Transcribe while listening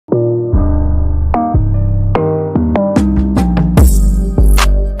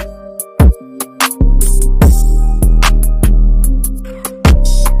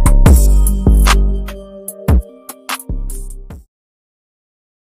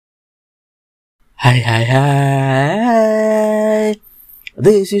Hi,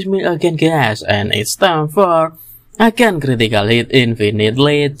 this is me again guys, and it's time for Again Critical Hit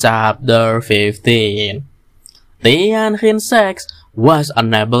Infinitely Chapter 15. Tian Hinsek was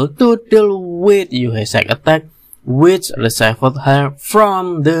unable to deal with Yuhesek attack, which received her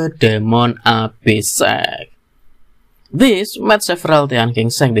from the demon Abhishek. This made several Tian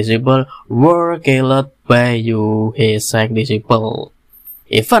Hinsek disciples were killed by Yuhesek disciples.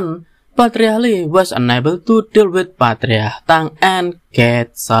 Even Patriarch was unable to deal with Patriarch Tang and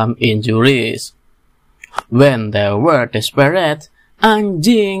get some injuries. When they were desperate,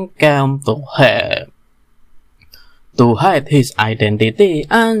 Anjing came to help. To hide his identity,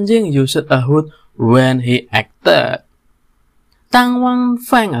 Anjing used a hood when he acted. Tang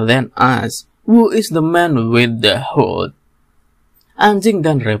Wangfeng then asked, "Who is the man with the hood?" Anjing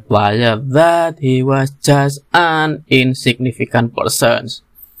then replied that he was just an insignificant person.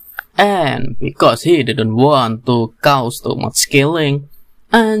 And because he didn't want to cause too much killing,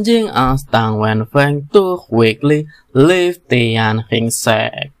 Anjing asked Tang Wangfeng to quickly leave Tian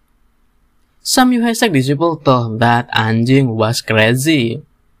Hinsek. Some Yuhesek disciples thought that Anjing was crazy.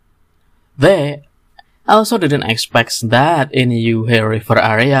 They also didn't expect that in Yuhe River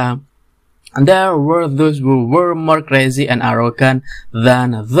area, there were those who were more crazy and arrogant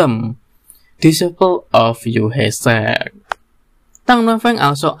than them, disciples of Yuhesek. Tang Wangfeng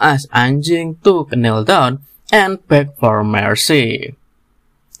also asked Anjing to kneel down and beg for mercy.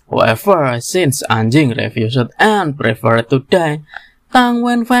 However, since Anjing refused and preferred to die, Tang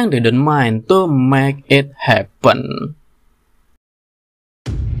Wangfeng didn't mind to make it happen.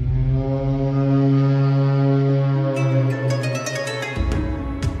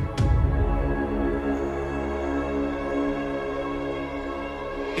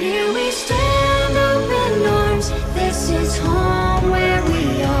 Here we stand open arms, this is home where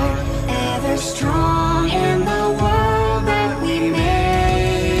we are, ever strong in the world that we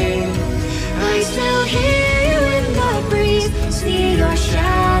made. I still hear you in the breeze, see your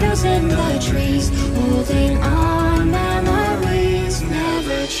shadows in the trees, holding on, memories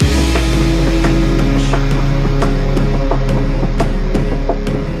never change.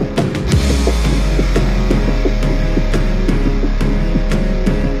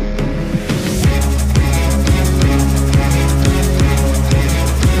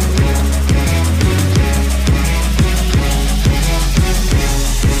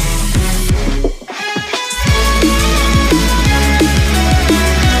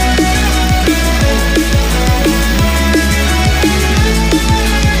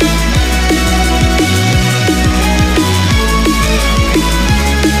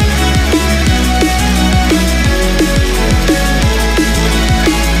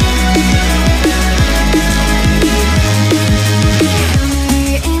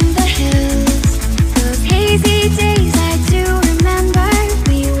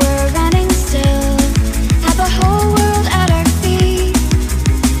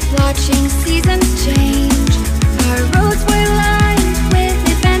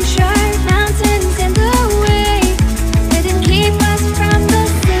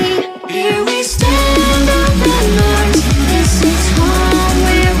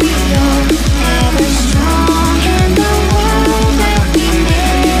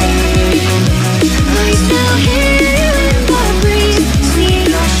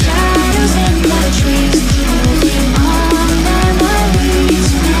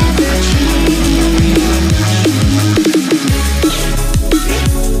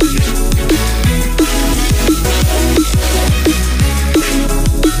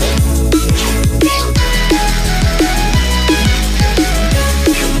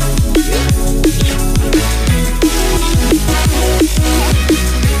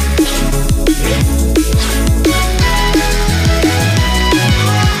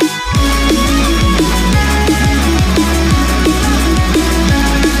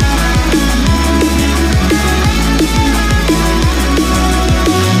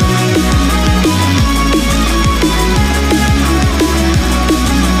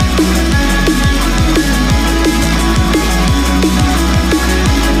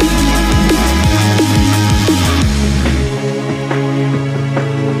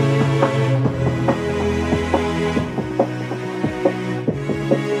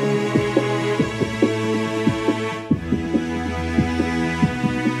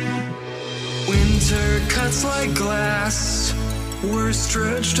 Cuts like glass were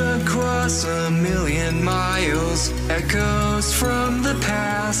stretched across 1,000,000 miles. Echoes from the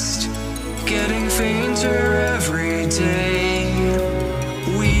past, getting fainter every day.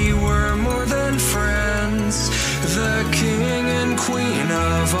 We were more than friends, the king and queen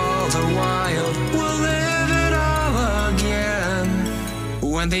of all the wild.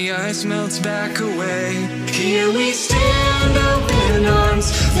 when the ice melts back away. Here we stand, open arms.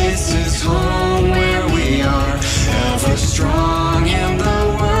 This is home where we are, ever strong in the